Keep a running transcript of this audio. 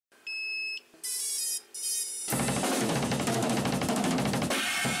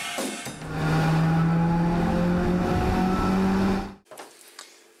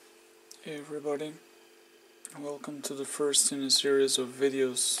everybody, welcome to the first in a series of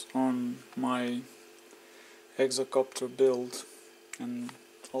videos on my hexacopter build, and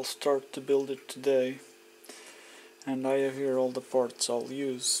I'll start to build it today. And I have here all the parts I'll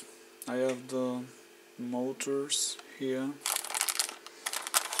use. I have the motors here,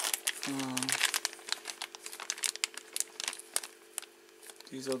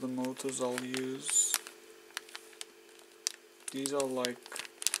 these are the motors I'll use. These are like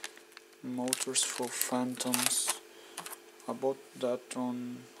motors for Phantoms. I bought that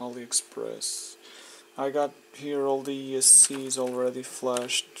on AliExpress. I got here all the ESCs already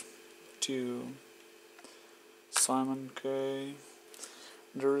flashed to Simon K.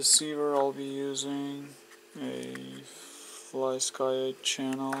 The receiver I'll be using a Fly Sky 8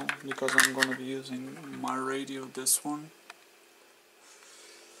 channel because I'm gonna be using my radio, this one.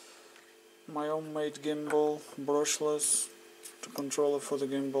 My homemade gimbal, brushless, the controller for the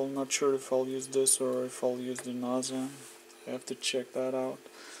gimbal. Not sure if I'll use this or if I'll use the NASA. I have to check that out.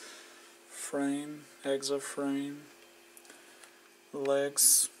 Frame, hexa frame,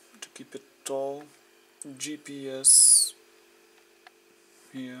 legs to keep it tall, GPS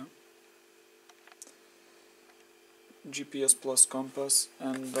here, GPS plus compass,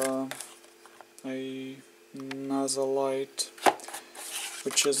 and a NASA light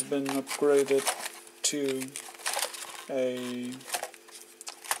which has been upgraded to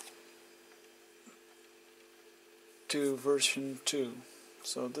version 2.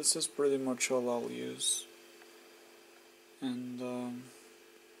 So this is pretty much all I'll use. And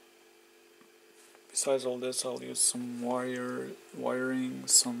besides all this, I'll use some wiring,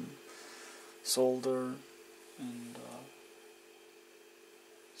 some solder, and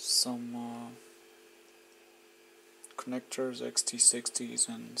some connectors, XT60s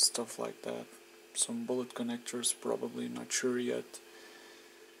and stuff like that. Some bullet connectors, probably, not sure yet.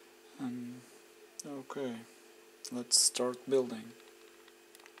 Okay, let's start building.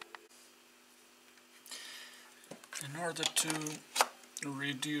 In order to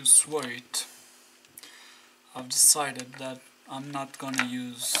reduce weight, I've decided that I'm not gonna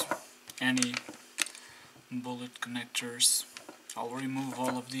use any bullet connectors. I'll remove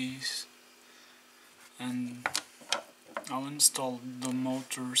all of these and I'll install the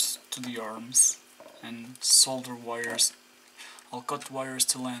motors to the arms and solder wires. I'll cut wires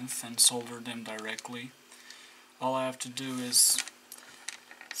to length and solder them directly. All I have to do is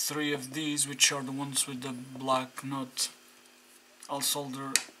 3 of these, which are the ones with the black nut, I'll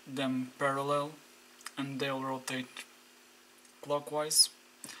solder them parallel and they'll rotate clockwise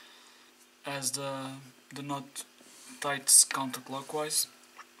as the nut tights counterclockwise.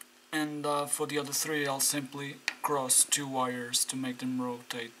 And for the other 3 I'll simply cross 2 wires to make them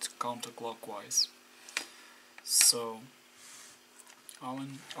rotate counterclockwise. So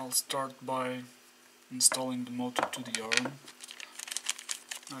I'll start by installing the motor to the arm.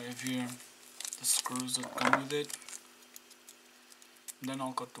 I have here the screws that come with it. Then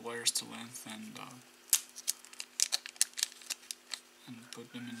I'll cut the wires to length and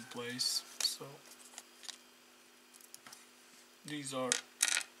put them in place. So these are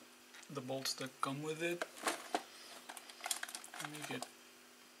the bolts that come with it. Let me get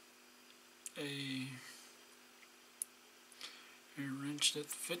a wrench that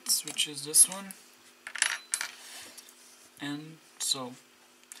fits, which is this one. And so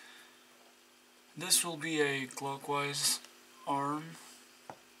this will be a clockwise arm.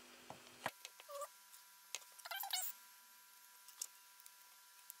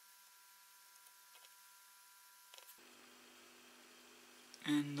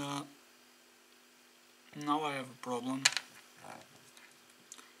 And now I have a problem.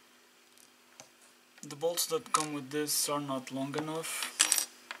 The bolts that come with this are not long enough.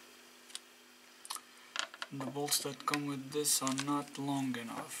 The bolts that come with this are not long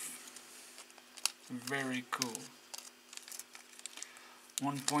enough. Very cool.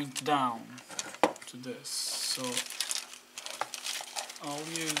 1 point down to this. So I'll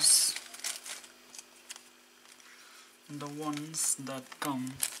use the ones that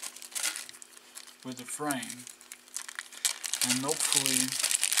come with the frame, and hopefully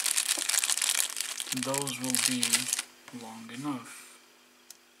those will be long enough.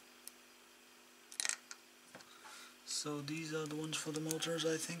 So these are the ones for the motors,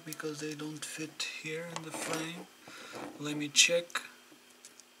 I think, because they don't fit here in the frame. Let me check.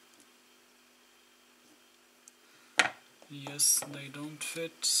 Yes, they don't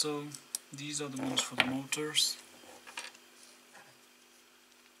fit, so these are the ones for the motors.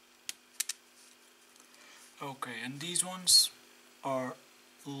 Okay, and these ones are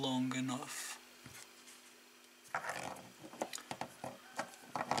long enough.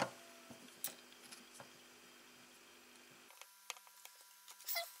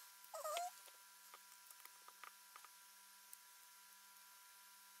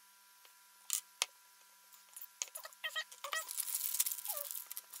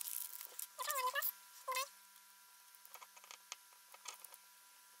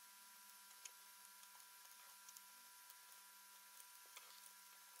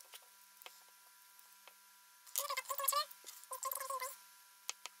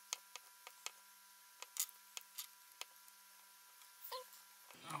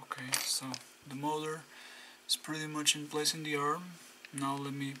 Okay, so the motor is pretty much in place in the arm. Now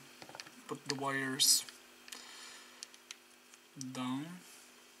let me put the wires down.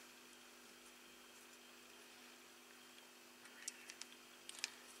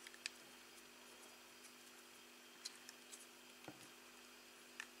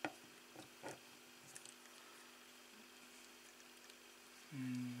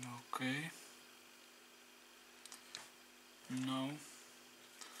 Okay. Now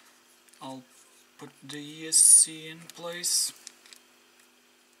I'll put the ESC in place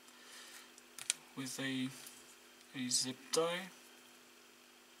with a zip tie.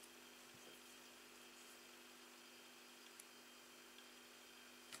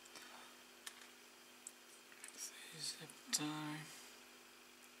 Zip tie.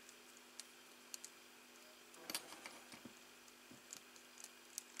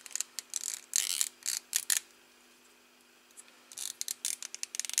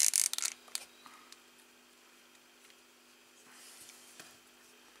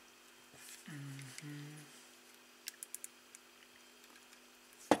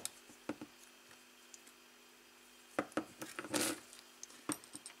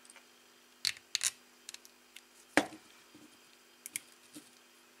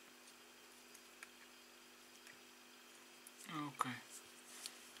 Okay.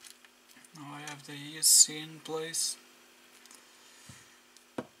 Now I have the ESC in place.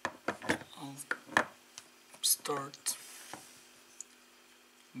 I'll start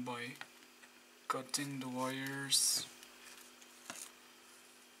by cutting the wires.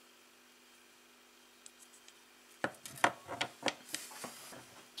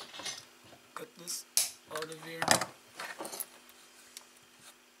 Cut this out of here.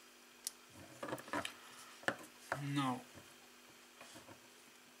 Now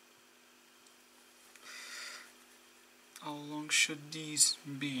how long should these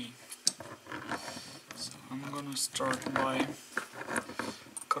be? So I'm gonna start by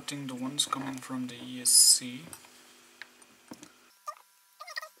cutting the ones coming from the ESC.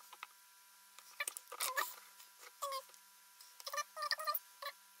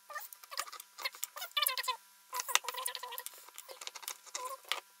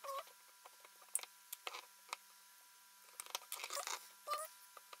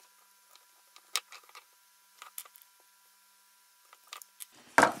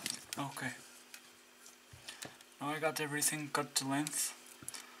 Okay. Now I got everything cut to length.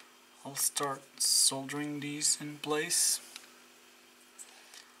 I'll start soldering these in place.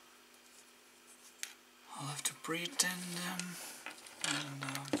 I'll have to pre-tin them and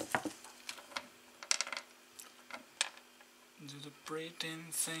do the pre-tin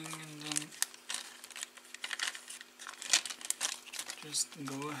thing, and then just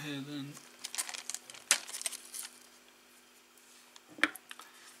go ahead and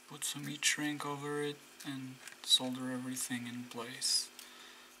put some heat shrink over it and solder everything in place.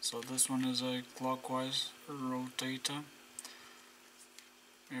 So this one is a clockwise rotator.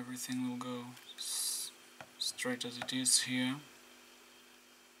 Everything will go straight as it is here.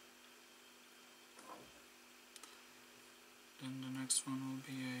 Then the next one will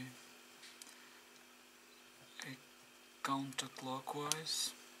be a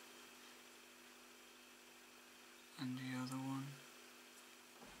counterclockwise, and the other one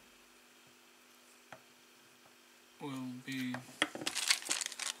will be,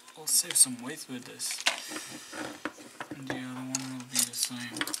 I'll save some weight with this, and the other one will be the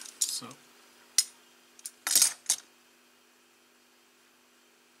same. So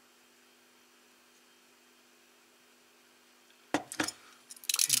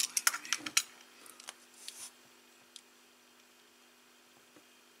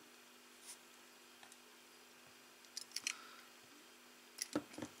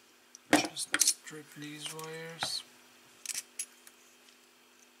just strip these wires.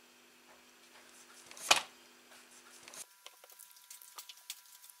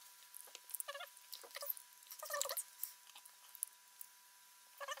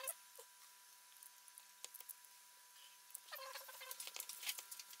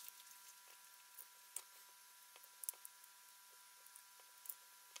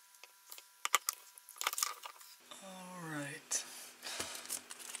 Alright,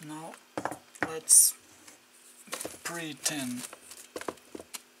 now let's pre-tin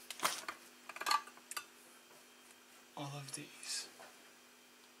all of these.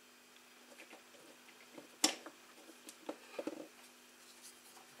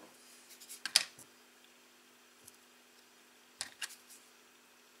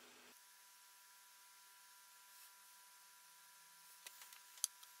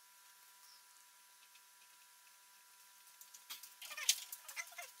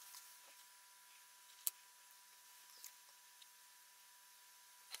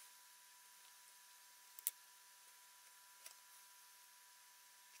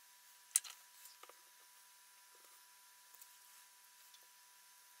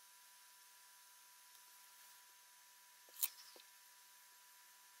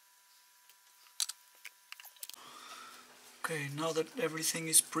 Okay, now that everything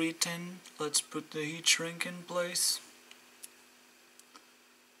is pre-tinned, let's put the heat shrink in place.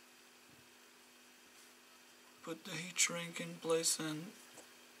 Put the heat shrink in place and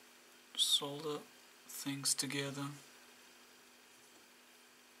solder things together.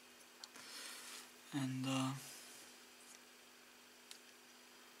 And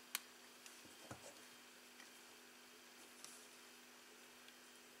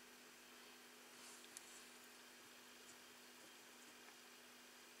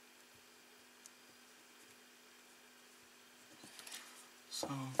so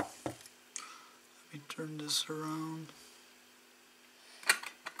let me turn this around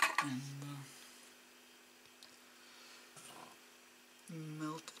and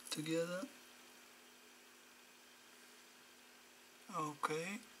melt it together.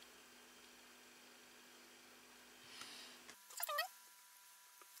 Okay.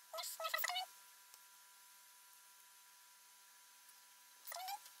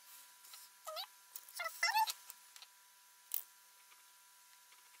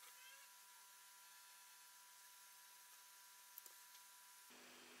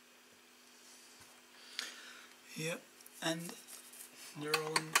 Yep, and they're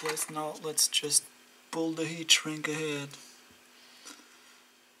all in place. Now let's just pull the heat shrink ahead.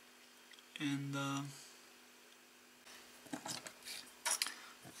 And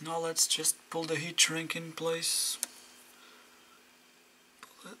now let's just pull the heat shrink in place.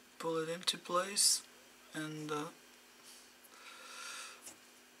 Pull it into place and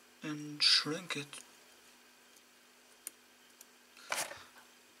shrink it.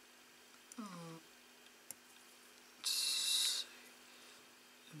 It's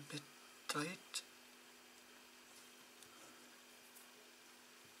a bit tight.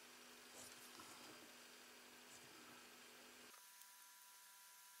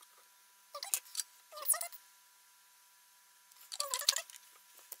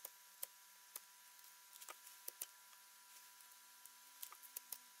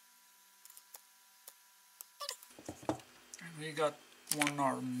 We got one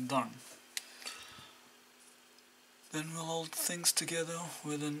arm done. Then we'll hold things together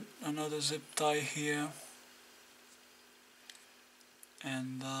with another zip tie here.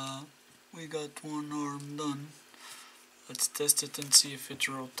 And we got one arm done. Let's test it and see if it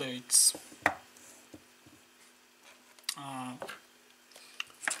rotates.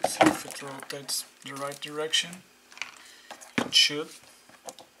 See if it rotates the right direction. It should.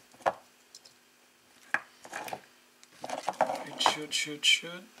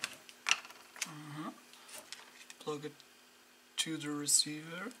 Should. Plug it to the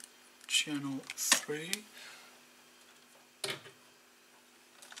receiver, channel 3.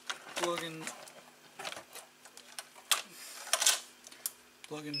 Plug in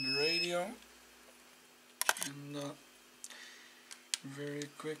the radio, and very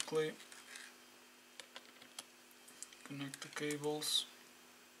quickly connect the cables.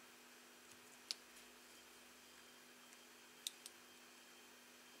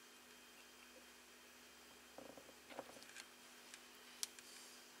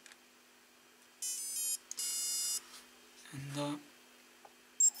 And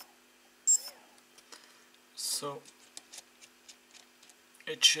so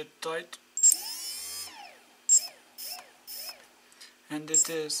it should tight, and it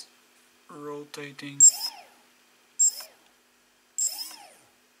is rotating.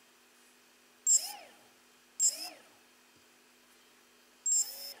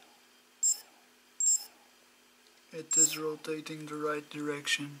 It is rotating the right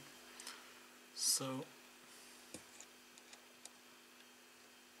direction. So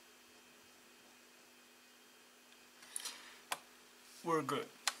we're good.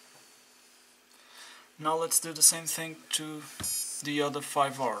 Now let's do the same thing to the other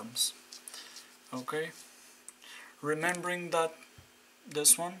 5 arms. Okay? Remembering that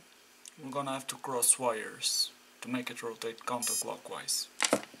this one, we're gonna have to cross wires to make it rotate counterclockwise.